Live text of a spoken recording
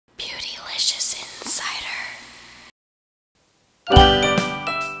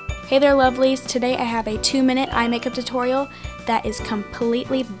Hey there lovelies, today I have a 2-minute eye makeup tutorial that is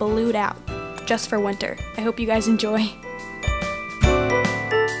completely blued out, just for winter. I hope you guys enjoy.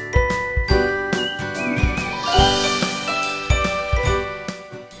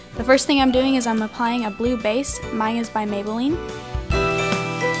 The first thing I'm doing is I'm applying a blue base. Mine is by Maybelline.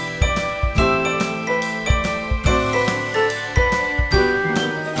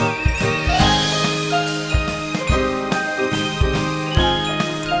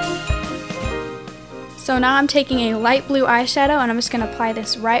 So now I'm taking a light blue eyeshadow and I'm just going to apply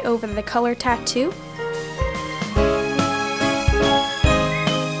this right over the color tattoo.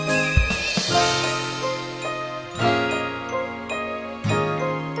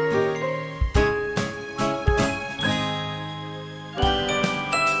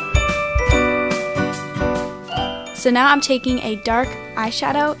 So now I'm taking a dark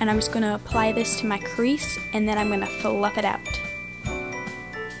eyeshadow and I'm just going to apply this to my crease and then I'm going to fluff it out.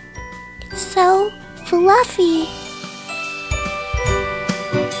 It's so fluffy.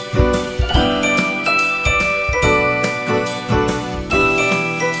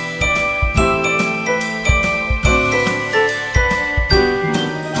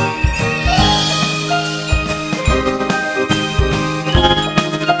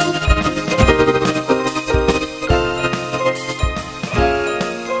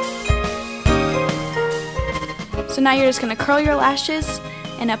 So now you're just going to curl your lashes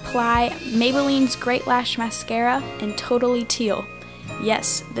and apply Maybelline's Great Lash Mascara in Totally Teal.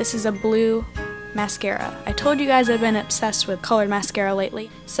 Yes, this is a blue mascara. I told you guys I've been obsessed with colored mascara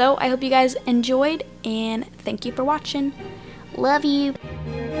lately. So I hope you guys enjoyed and thank you for watching. Love you.